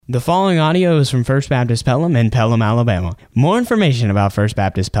The following audio is from First Baptist Pelham in Pelham, Alabama. More information about First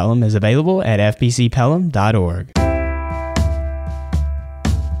Baptist Pelham is available at fbcpelham.org.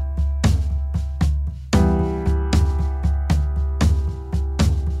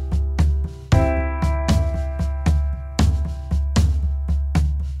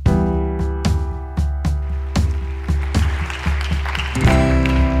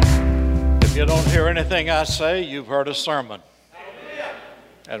 If you don't hear anything I say, you've heard a sermon.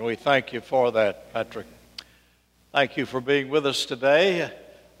 And we thank you for that, Patrick. Thank you for being with us today.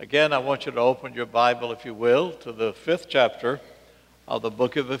 Again, I want you to open your Bible, if you will, to the 5th chapter of the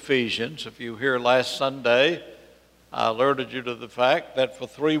book of Ephesians. If you were here last Sunday, I alerted you to the fact that for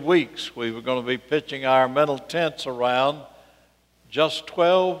 3 weeks we were going to be pitching our mental tents around just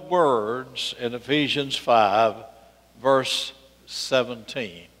 12 words in Ephesians 5, verse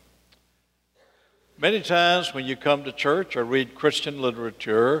 17. Many times when you come to church or read Christian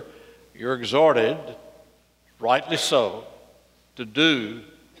literature, you're exhorted, rightly so, to do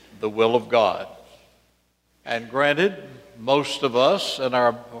the will of God. And granted, most of us in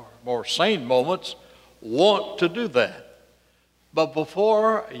our more sane moments want to do that. But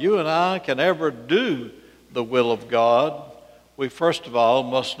before you and I can ever do the will of God, we first of all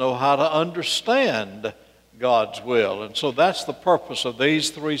must know how to understand God's will. And so that's the purpose of these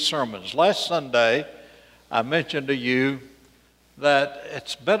 3 sermons. Last Sunday, I mentioned to you that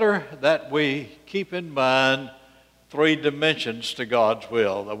it's better that we keep in mind 3 dimensions to God's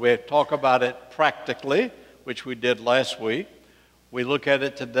will. That we talk about it practically, which we did last week. We look at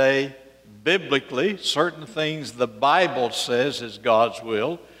it today biblically, certain things the Bible says is God's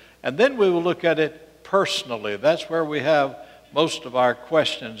will. And then we will look at it personally. That's where we have most of our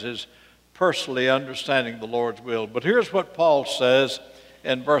questions, is personally understanding the Lord's will. But here's what Paul says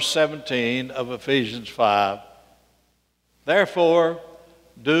in verse 17 of Ephesians 5. Therefore,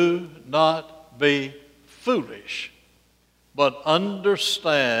 do not be foolish, but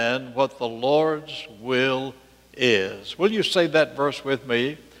understand what the Lord's will is. Will you say that verse with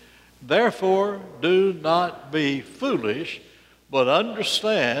me? Therefore, do not be foolish, but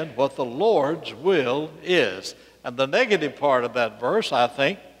understand what the Lord's will is. And the negative part of that verse, I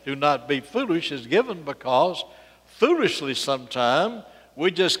think, do not be foolish, is given because foolishly sometimes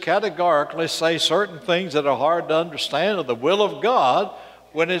we just categorically say certain things that are hard to understand of the will of God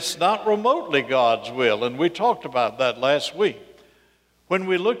when it's not remotely God's will. And we talked about that last week. When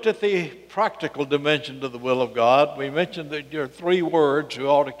we looked at the practical dimension to the will of God, we mentioned that there are 3 words you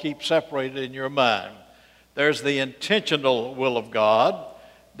ought to keep separated in your mind. There's the intentional will of God.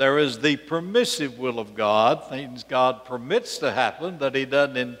 There is the permissive will of God, things God permits to happen that He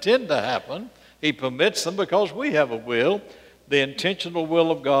doesn't intend to happen. He permits them because we have a will. The intentional will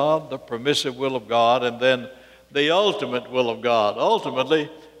of God, the permissive will of God, and then the ultimate will of God.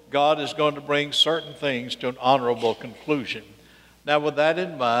 Ultimately, God is going to bring certain things to an honorable conclusion. Now, with that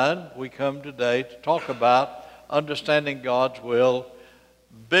in mind, we come today to talk about understanding God's will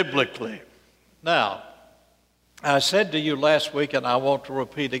biblically. Now, I said to you last week, and I want to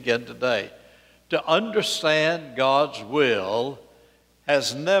repeat again today, to understand God's will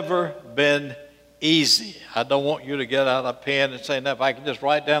has never been easy. I don't want you to get out a pen and say, now, if I can just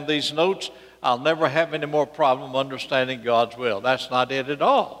write down these notes, I'll never have any more problem understanding God's will. That's not it at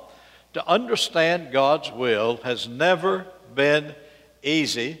all. To understand God's will has never been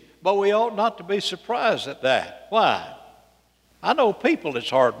easy, but we ought not to be surprised at that. Why? I know people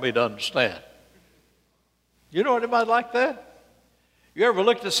it's hard for me to understand. You know anybody like that? You ever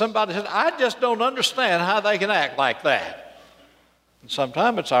looked at somebody and said, I just don't understand how they can act like that? And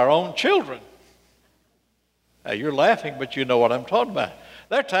sometimes it's our own children. Now, you're laughing, but you know what I'm talking about.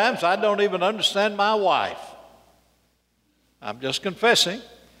 There are times I don't even understand my wife. I'm just confessing.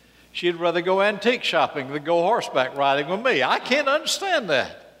 She'd rather go antique shopping than go horseback riding with me. I can't understand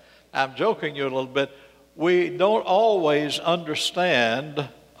that. I'm joking you a little bit. We don't always understand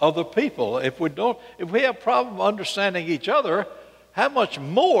other people. If we have problem understanding each other, how much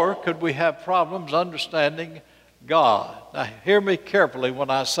more could we have problems understanding God? Now, hear me carefully when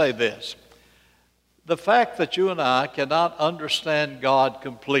I say this. The fact that you and I cannot understand God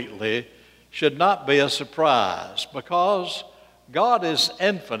completely should not be a surprise, because God is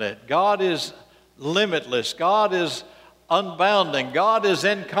infinite, God is limitless, God is unbounding, God is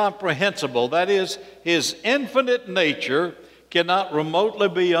incomprehensible. That is, His infinite nature cannot remotely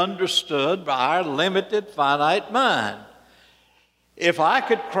be understood by our limited, finite mind. If I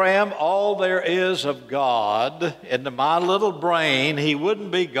could cram all there is of God into my little brain, He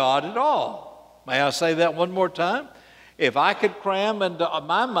wouldn't be God at all. May I say that one more time? If I could cram into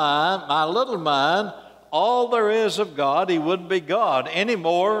my mind, my little mind, all there is of God, he wouldn't be God any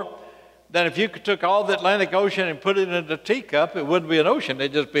more than if you took all the Atlantic Ocean and put it in a teacup, it wouldn't be an ocean,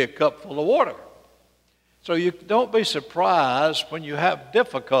 it'd just be a cup full of water. So you don't be surprised when you have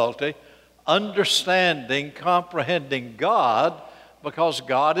difficulty understanding, comprehending God, because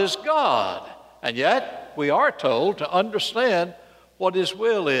God is God. And yet, we are told to understand what his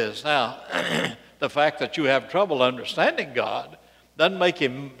will is. Now, the fact that you have trouble understanding God doesn't make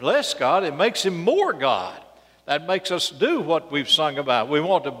him less God, it makes him more God. That makes us do what we've sung about. We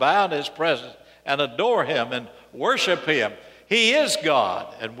want to bow in his presence and adore him and worship him. He is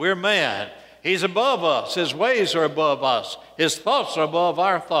God, and we're man. He's above us. His ways are above us. His thoughts are above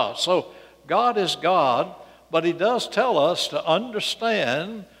our thoughts. So God is God, but he does tell us to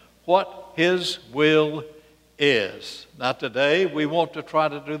understand what his will is. Now today, we want to try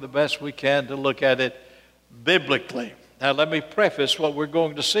to do the best we can to look at it biblically. Now let me preface what we're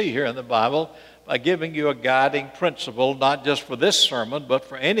going to see here in the Bible by giving you a guiding principle, not just for this sermon, but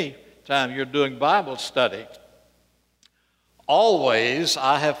for any time you're doing Bible study. Always,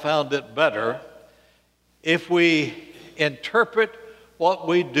 I have found it better if we interpret what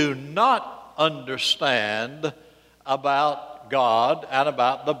we do not understand about God and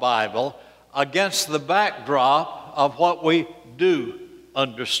about the Bible against the backdrop of what we do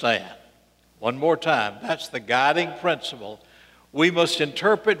understand. One more time, that's the guiding principle. We must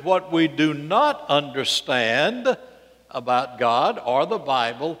interpret what we do not understand about God or the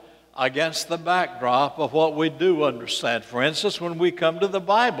Bible against the backdrop of what we do understand. For instance, when we come to the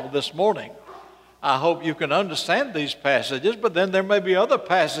Bible this morning, I hope you can understand these passages, but then there may be other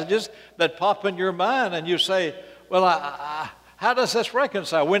passages that pop in your mind and you say, well, how does this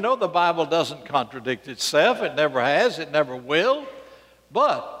reconcile? We know the Bible doesn't contradict itself. It never has. It never will.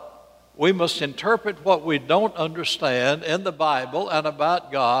 But we must interpret what we don't understand in the Bible and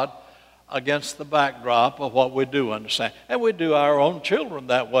about God against the backdrop of what we do understand. And we do our own children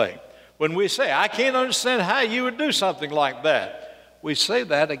that way. When we say, I can't understand how you would do something like that, we say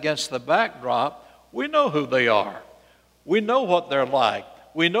that against the backdrop. We know who they are. We know what they're like.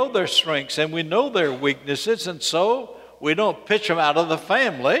 We know their strengths and we know their weaknesses, and so we don't pitch them out of the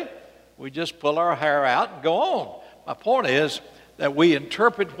family. We just pull our hair out and go on. My point is that we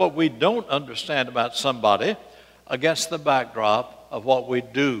interpret what we don't understand about somebody against the backdrop of what we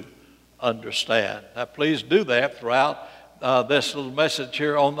do understand. Now, please do that throughout this little message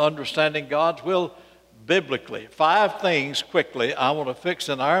here on understanding God's will biblically. 5 things quickly I want to fix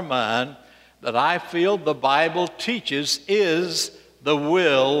in our mind that I feel the Bible teaches is the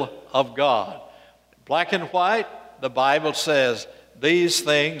will of God. Black and white, the Bible says these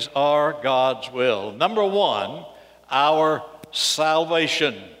things are God's will. Number 1, our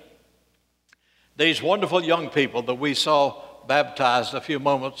salvation. These wonderful young people that we saw baptized a few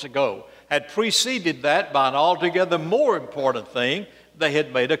moments ago had preceded that by an altogether more important thing. They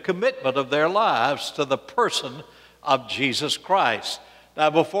had made a commitment of their lives to the person of Jesus Christ. Now,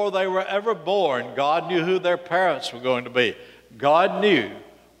 before they were ever born, God knew who their parents were going to be. God knew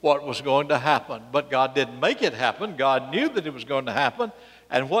what was going to happen, but God didn't make it happen. God knew that it was going to happen,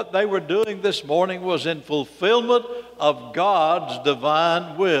 and what they were doing this morning was in fulfillment of God's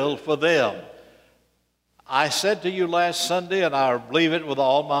divine will for them. I said to you last Sunday, and I believe it with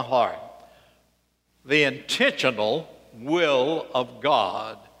all my heart, the intentional will of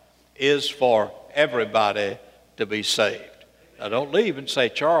God is for everybody to be saved. Now, don't leave and say,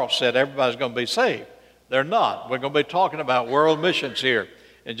 Charles said everybody's going to be saved. They're not. We're going to be talking about world missions here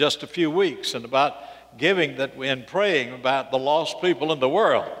in just a few weeks and about giving and praying about the lost people in the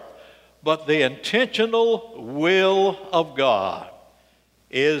world. But the intentional will of God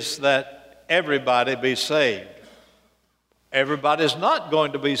is that everybody be saved. Everybody's not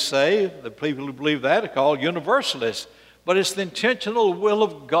going to be saved. The people who believe that are called universalists. But it's the intentional will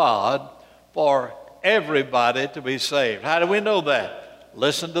of God for everybody to be saved. How do we know that?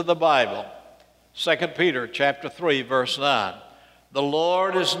 Listen to the Bible. 2 Peter chapter 3, verse 9. The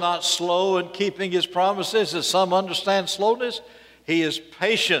Lord is not slow in keeping his promises, as some understand slowness. He is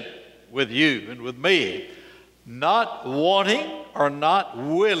patient with you and with me, not wanting or not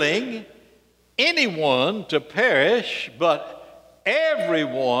willing anyone to perish, but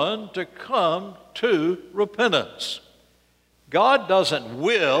everyone to come to repentance. God doesn't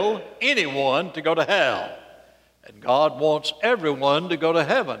will anyone to go to hell, and God wants everyone to go to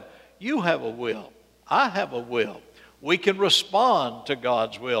heaven. You have a will. I have a will. We can respond to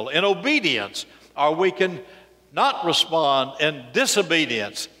God's will in obedience, or we can not respond in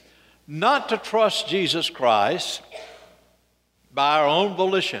disobedience. Not to trust Jesus Christ by our own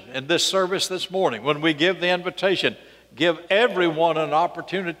volition. In this service this morning, when we give the invitation, give everyone an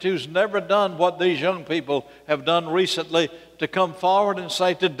opportunity who's never done what these young people have done recently to come forward and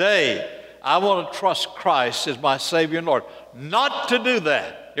say, today, I want to trust Christ as my Savior and Lord. Not to do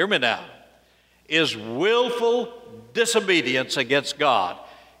that, hear me now, is willful disobedience against God.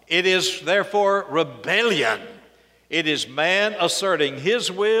 It is therefore rebellion. It is man asserting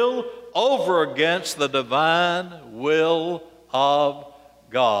his will over against the divine will of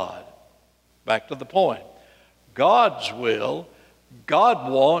God. Back to the point. God's will, God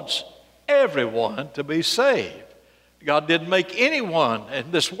wants everyone to be saved. God didn't make anyone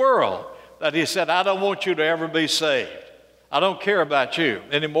in this world that he said, I don't want you to ever be saved. I don't care about you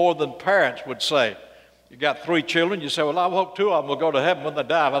any more than parents would say. You got 3 children, you say, well, I hope 2 of them will go to heaven when they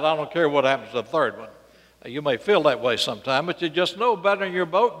die, but I don't care what happens to the 3rd one. Now, you may feel that way sometime, but you just know better in your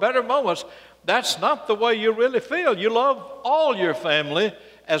better moments, that's not the way you really feel. You love all your family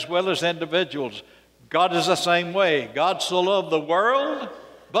as well as individuals. God is the same way. God so loved the world,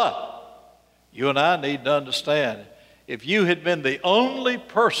 but you and I need to understand, if you had been the only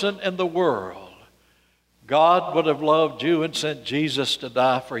person in the world, God would have loved you and sent Jesus to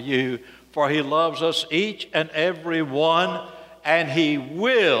die for you, for he loves us each and every one, and he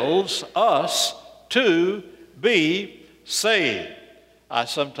wills us to be saved. I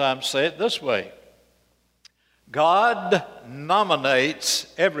sometimes say it this way. God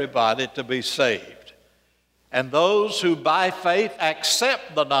nominates everybody to be saved, and those who by faith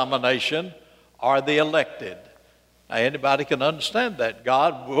accept the nomination are the elected. Now, anybody can understand that.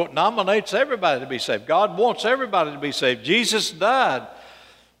 God nominates everybody to be saved. God wants everybody to be saved. Jesus died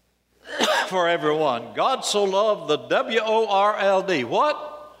for everyone. God so loved the W-O-R-L-D. What?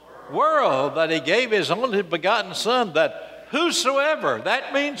 World, that he gave his only begotten Son, that whosoever,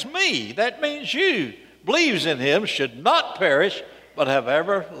 that means me, that means you, believes in him should not perish but have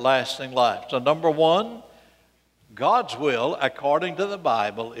everlasting life. So number one, God's will, according to the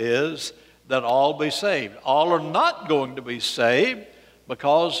Bible, is that all be saved. All are not going to be saved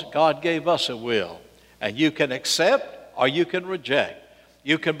because God gave us a will. And you can accept or you can reject.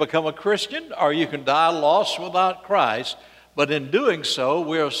 You can become a Christian or you can die lost without Christ. But in doing so,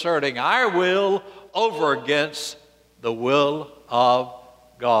 we're asserting our will over against the will of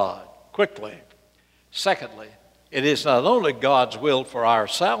God. Quickly. Secondly, it is not only God's will for our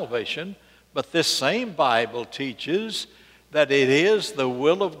salvation, but this same Bible teaches that it is the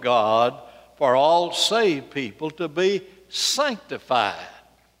will of God for all saved people to be sanctified.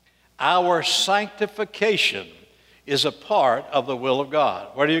 Our sanctification is a part of the will of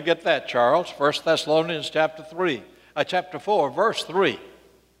God. Where do you get that, Charles? 1 Thessalonians chapter 4, verse 3.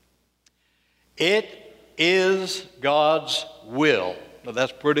 It is God's will. Now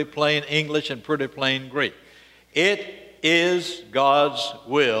that's pretty plain English and pretty plain Greek. It is God's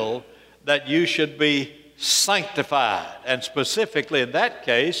will that you should be sanctified. And specifically in that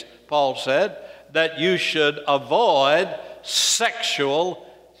case, Paul said that you should avoid sexual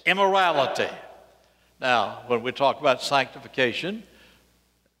immorality. Now, when we talk about sanctification,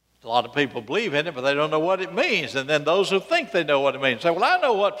 a lot of people believe in it, but they don't know what it means. And then those who think they know what it means say, well, I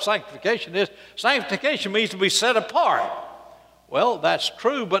know what sanctification is. Sanctification means to be set apart. Well, that's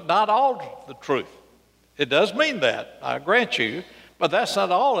true, but not all the truth. It does mean that, I grant you, but that's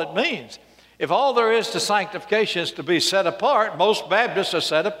not all it means. If all there is to sanctification is to be set apart, most Baptists are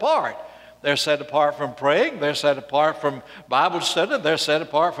set apart. They're set apart from praying. They're set apart from Bible study. They're set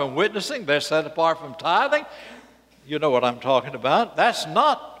apart from witnessing. They're set apart from tithing. You know what I'm talking about. That's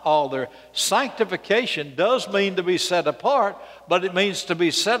not all there. Sanctification does mean to be set apart, but it means to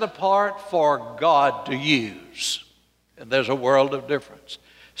be set apart for God to use. And there's a world of difference.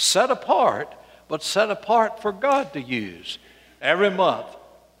 Set apart, but set apart for God to use. Every month,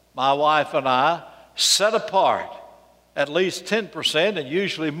 my wife and I set apart at least 10% and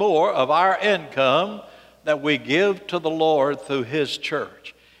usually more of our income that we give to the Lord through His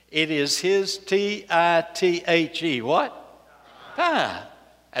church. It is His T-I-T-H-E. What? Tithe.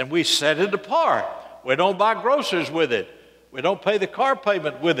 And we set it apart. We don't buy groceries with it. We don't pay the car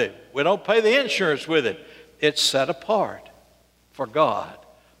payment with it. We don't pay the insurance with it. It's set apart for God.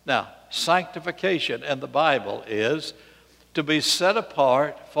 Now, sanctification in the Bible is to be set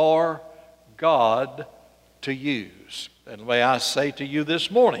apart for God to use. And may I say to you this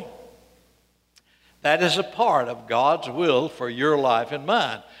morning, that is a part of God's will for your life and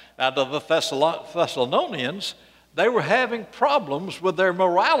mine. Now, to the Thessalonians, they were having problems with their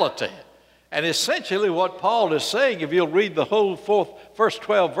morality. And essentially what Paul is saying, if you'll read the whole first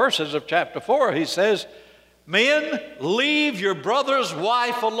 12 verses of chapter 4, he says, men, leave your brother's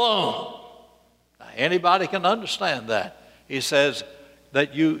wife alone. Now, anybody can understand that. He says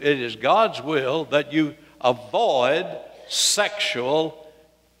that it is God's will that you avoid sexual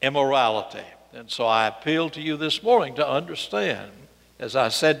immorality. And so I appeal to you this morning to understand, as I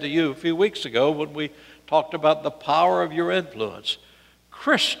said to you a few weeks ago when we talked about the power of your influence,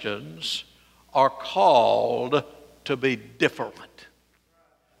 Christians are called to be different.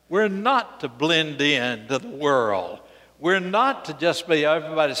 We're not to blend in to the world. We're not to just be,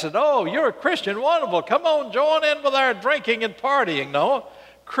 everybody said, oh, you're a Christian, wonderful, come on, join in with our drinking and partying. No,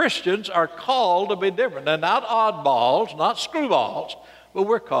 Christians are called to be different. They're not oddballs, not screwballs, but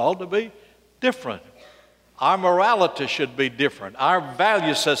we're called to be different. Our morality should be different. Our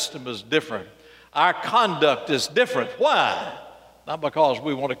value system is different. Our conduct is different. Why? Not because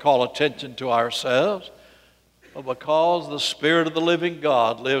we want to call attention to ourselves, but because the Spirit of the living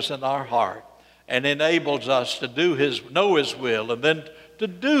God lives in our heart and enables us to know His will and then to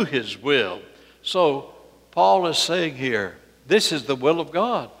do His will. So Paul is saying here, this is the will of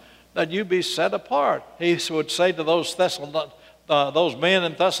God, that you be set apart. He would say to those men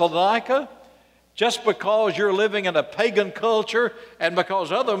in Thessalonica, just because you're living in a pagan culture and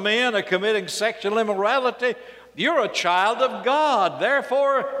because other men are committing sexual immorality, you're a child of God.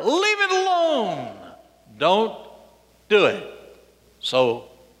 Therefore, leave it alone. Don't do it. So,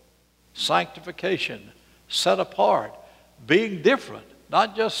 sanctification, set apart, being different,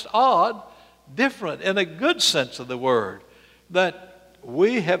 not just odd, different in a good sense of the word, that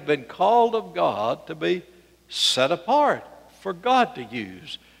we have been called of God to be set apart for God to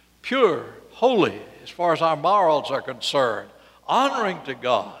use, pure, holy, as far as our morals are concerned, honoring to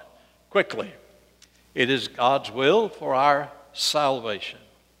God. Quickly, it is God's will for our salvation.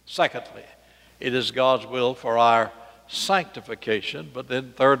 Secondly, it is God's will for our sanctification. But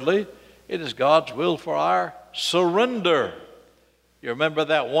then thirdly, it is God's will for our surrender. You remember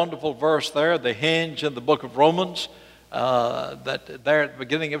that wonderful verse there, the hinge in the book of Romans, that there at the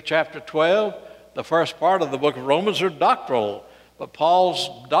beginning of chapter 12, the first part of the book of Romans are doctrinal. But Paul's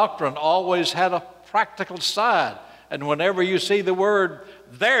doctrine always had a practical side. And whenever you see the word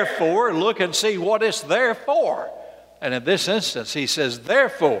therefore, look and see what it's there for. And in this instance, he says,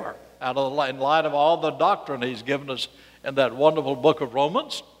 therefore, in light of all the doctrine he's given us in that wonderful book of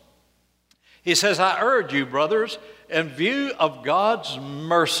Romans, he says, I urge you, brothers, in view of God's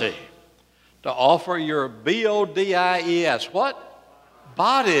mercy, to offer your B-O-D-I-E-S, what?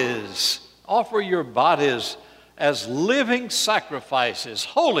 Bodies. Offer your bodies as living sacrifices,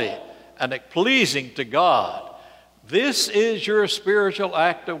 holy and pleasing to God. This is your spiritual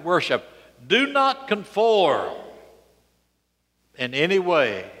act of worship. Do not conform in any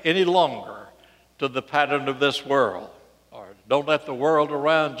way, any longer, to the pattern of this world. Or don't let the world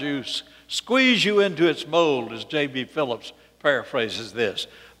around you squeeze you into its mold, as J.B. Phillips paraphrases this.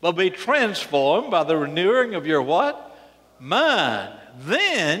 But be transformed by the renewing of your what? Mind.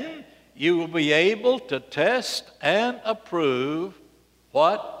 Then you will be able to test and approve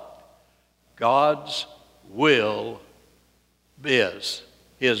what? God's will is.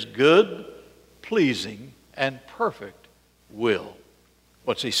 His good, pleasing, and perfect will.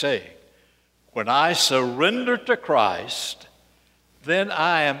 What's he saying? When I surrender to Christ, then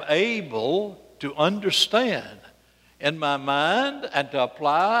I am able to understand in my mind and to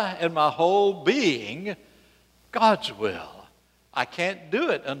apply in my whole being God's will. I can't do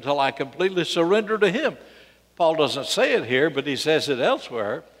it until I completely surrender to Him. Paul doesn't say it here, but he says it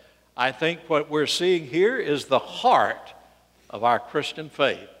elsewhere. I think what we're seeing here is the heart of our Christian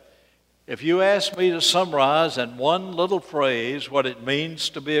faith. If you ask me to summarize in one little phrase what it means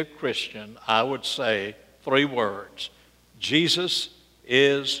to be a Christian, I would say 3 words. Jesus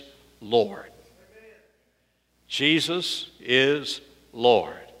is Lord. Jesus is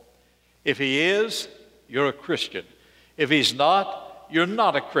Lord. If He is, you're a Christian. If He's not, you're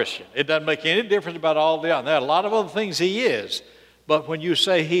not a Christian. It doesn't make any difference about all the other. There are a lot of other things He is. But when you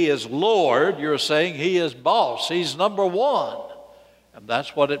say He is Lord, you're saying He is boss. He's number one. And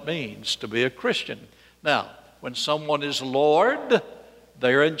that's what it means to be a Christian. Now, when someone is Lord,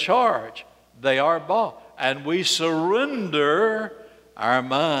 they're in charge. They are boss. And we surrender our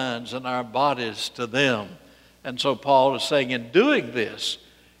minds and our bodies to them. And so Paul is saying in doing this,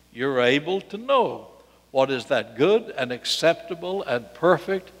 you're able to know what is that good and acceptable and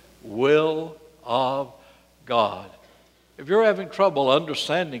perfect will of God. If you're having trouble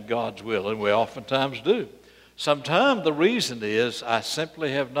understanding God's will, and we oftentimes do, sometimes the reason is I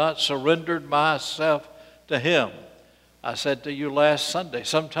simply have not surrendered myself to Him. I said to you last Sunday,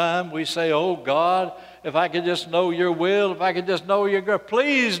 sometimes we say, oh God, if I could just know your will, if I could just know your will,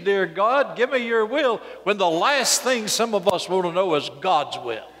 please, dear God, give me your will, when the last thing some of us want to know is God's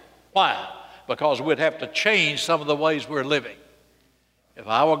will. Why? Because we'd have to change some of the ways we're living. If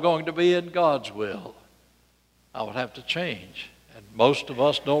I were going to be in God's will, I would have to change. And most of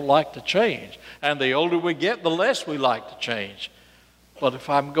us don't like to change. And the older we get, the less we like to change. But if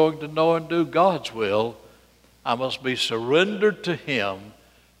I'm going to know and do God's will, I must be surrendered to Him.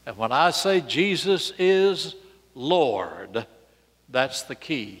 And when I say Jesus is Lord, that's the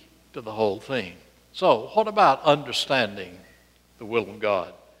key to the whole thing. So, what about understanding the will of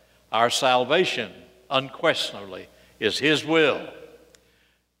God? Our salvation, unquestionably, is His will.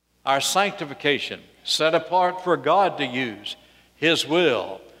 Our sanctification, set apart for God to use, His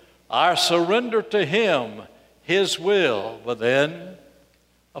will. Our surrender to Him, His will. But then,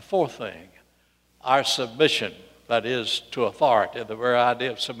 a fourth thing, our submission, that is, to authority. The very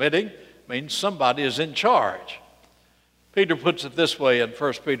idea of submitting means somebody is in charge. Peter puts it this way in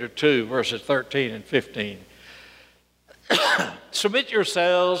 1 Peter 2, verses 13 and 15. Submit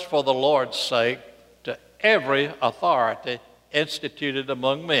yourselves for the Lord's sake to every authority instituted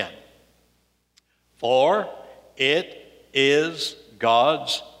among men. For it is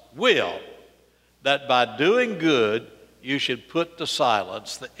God's will that by doing good you should put to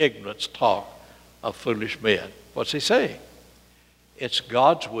silence the ignorance talk of foolish men. What's he saying? It's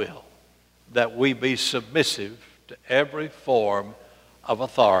God's will that we be submissive to every form of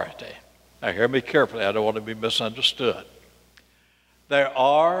authority. Now hear me carefully, I don't want to be misunderstood. There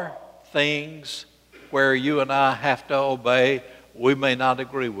are things where you and I have to obey we may not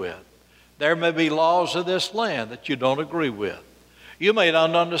agree with. There may be laws of this land that you don't agree with. You may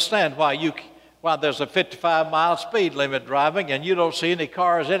not understand why there's a 55-mile speed limit driving and you don't see any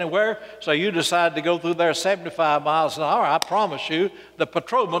cars anywhere, so you decide to go through there 75 miles an hour. I promise you, the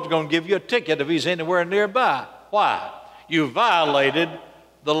patrolman's going to give you a ticket if he's anywhere nearby. Why? You violated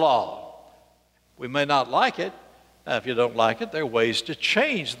the law. We may not like it. Now, if you don't like it, there are ways to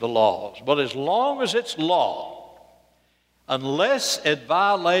change the laws. But as long as it's law, unless it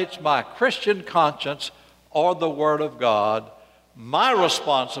violates my Christian conscience or the Word of God, my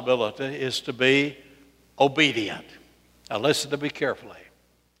responsibility is to be obedient. Now listen to me carefully.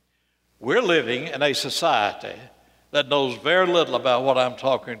 We're living in a society that knows very little about what I'm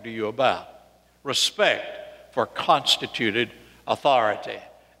talking to you about. Respect for constituted authority.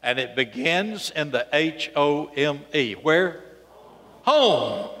 And it begins in the H-O-M-E. Where?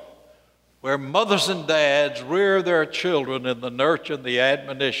 Home. Where mothers and dads rear their children in the nurture and the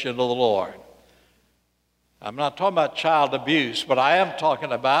admonition of the Lord. I'm not talking about child abuse, but I am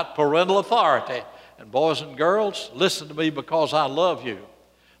talking about parental authority. And boys and girls, listen to me because I love you.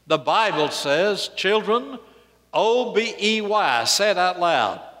 The Bible says, children, O-B-E-Y, say it out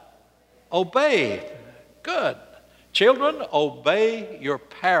loud. Obey. Good. Children, obey your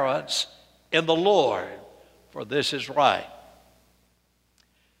parents in the Lord, for this is right.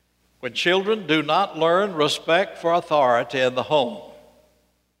 When children do not learn respect for authority in the home,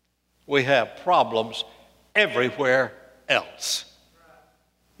 we have problems everywhere else.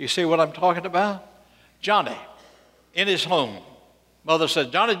 You see what I'm talking about? Johnny, in his home, mother says,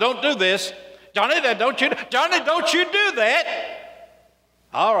 Johnny, don't do this. Johnny, don't you do that.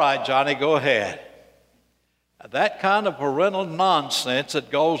 All right, Johnny, go ahead. That kind of parental nonsense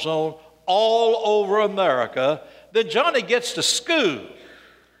that goes on all over America, then Johnny gets to school,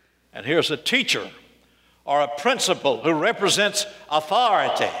 and here's a teacher or a principal who represents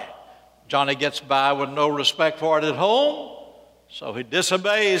authority. Johnny gets by with no respect for it at home, so he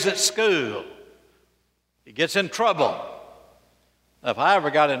disobeys at school. He gets in trouble. Now, if I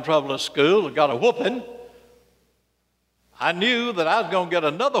ever got in trouble at school and got a whooping, I knew that I was going to get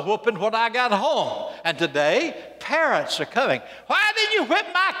another whooping when I got home. And today, parents are coming. Why did you whip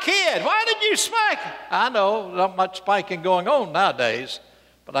my kid? Why did you spank? I know, not much spanking going on nowadays,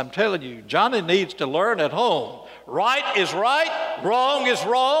 but I'm telling you, Johnny needs to learn at home. Right is right, wrong is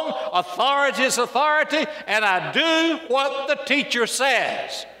wrong, authority is authority, and I do what the teacher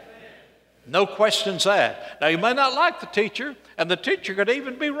says. No questions asked. Now, you may not like the teacher, and the teacher could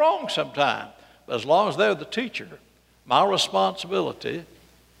even be wrong sometime, but as long as they're the teacher, my responsibility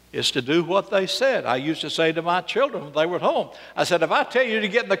is to do what they said. I used to say to my children when they were at home, I said, if I tell you to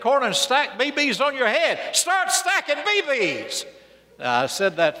get in the corner and stack BBs on your head, start stacking BBs. Now, I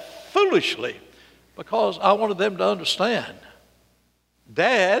said that foolishly because I wanted them to understand.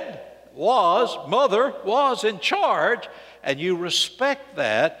 Mother was in charge, and you respect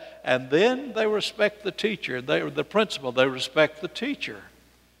that, and then they respect the teacher. They were the principal, they respect the teacher.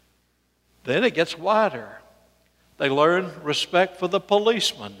 Then it gets wider. They learn respect for the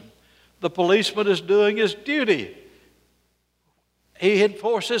policeman. The policeman is doing his duty. He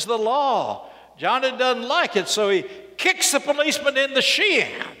enforces the law. Johnny doesn't like it, so he kicks the policeman in the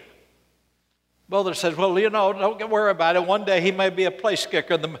shin. Mother says, well, don't worry about it. One day he may be a place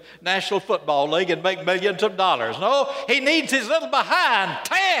kicker in the National Football League and make millions of dollars. No, he needs his little behind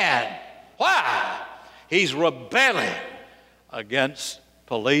tan. Why? He's rebelling against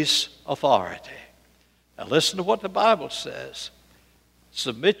police authority. Now listen to what the Bible says.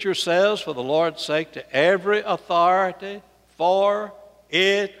 Submit yourselves for the Lord's sake to every authority, for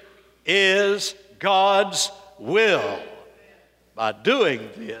it is God's will. By doing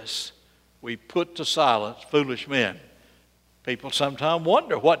this, we put to silence foolish men. People sometimes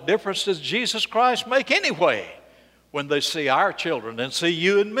wonder, what difference does Jesus Christ make anyway when they see our children and see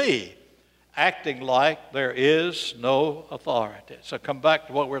you and me acting like there is no authority? So come back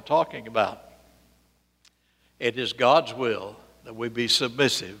to what we're talking about. It is God's will that we be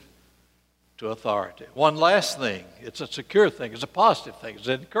submissive to authority. One last thing, it's a secure thing, it's a positive thing, it's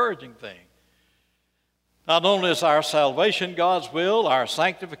an encouraging thing. Not only is our salvation God's will, our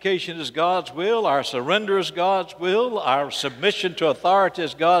sanctification is God's will, our surrender is God's will, our submission to authority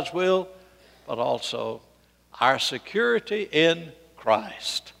is God's will, but also our security in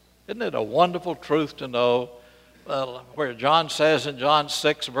Christ. Isn't it a wonderful truth to know? Where John says in John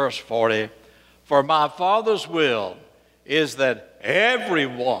 6, verse 40, for my Father's will is that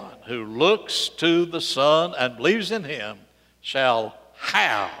everyone who looks to the Son and believes in him shall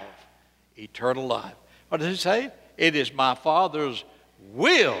have eternal life. What does he say? It is my Father's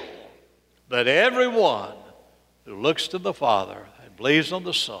will that everyone who looks to the Father and believes on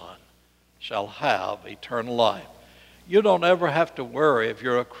the Son shall have eternal life. You don't ever have to worry if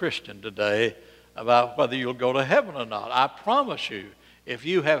you're a Christian today about whether you'll go to heaven or not. I promise you, if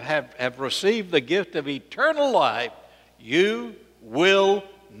you have received the gift of eternal life, you will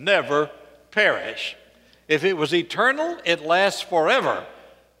never perish. If it was eternal, it lasts forever.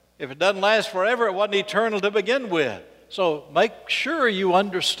 If it doesn't last forever, it wasn't eternal to begin with. So make sure you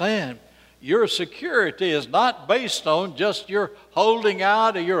understand your security is not based on just your holding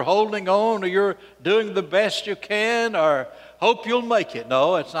out or you're holding on or you're doing the best you can or hope you'll make it.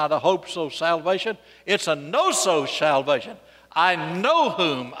 No, it's not a hope-so salvation. It's a no-so salvation. I know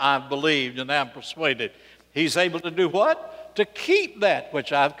whom I've believed and am persuaded. He's able to do what? To keep that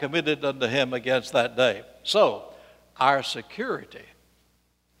which I've committed unto him against that day. So, our security,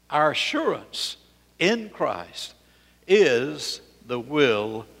 our assurance in Christ is the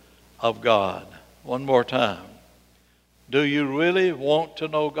will of God. One more time. Do you really want to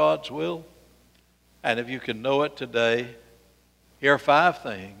know God's will? And if you can know it today, here are 5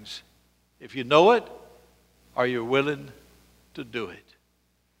 things. If you know it, are you willing to do it?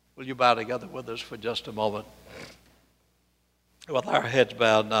 Will you bow together with us for just a moment? With our heads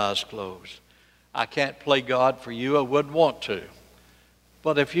bowed and eyes closed. I can't play God for you. I wouldn't want to.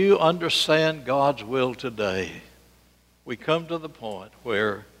 But if you understand God's will today, we come to the point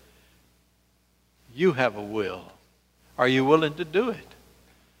where you have a will. Are you willing to do it?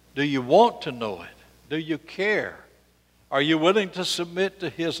 Do you want to know it? Do you care? Are you willing to submit to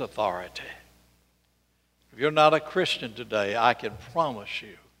his authority? If you're not a Christian today, I can promise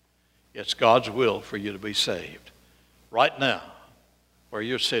you it's God's will for you to be saved. Right now, where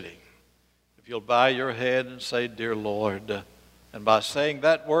you're sitting, if you'll bow your head and say, Dear Lord, and by saying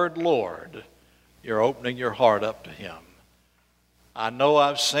that word, Lord, you're opening your heart up to him. I know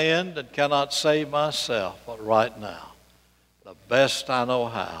I've sinned and cannot save myself, but right now, the best I know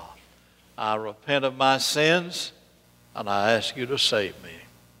how, I repent of my sins and I ask you to save me.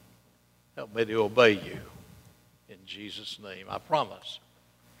 Help me to obey you in Jesus' name. I promise.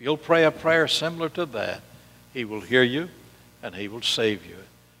 If you'll pray a prayer similar to that, he will hear you and he will save you.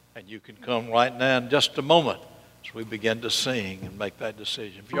 And you can come right now in just a moment as we begin to sing and make that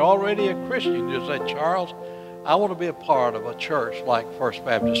decision. If you're already a Christian, you say, Charles, I want to be a part of a church like First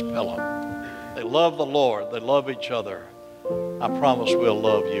Baptist Pelham. They love the Lord. They love each other. I promise we'll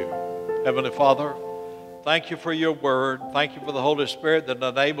love you. Heavenly Father, thank you for your word. Thank you for the Holy Spirit that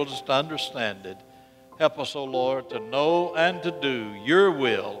enables us to understand it. Help us, O Lord, to know and to do your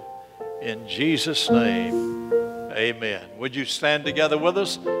will. In Jesus' name, amen. Would you stand together with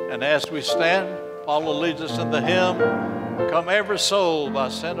us? And as we stand, Paula leads us in the hymn, Come Every Soul by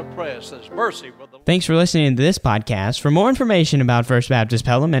Santa Press. There's mercy with the Lord. Thanks for listening to this podcast. For more information about First Baptist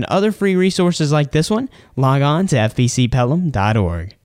Pelham and other free resources like this one, log on to fbcpelham.org.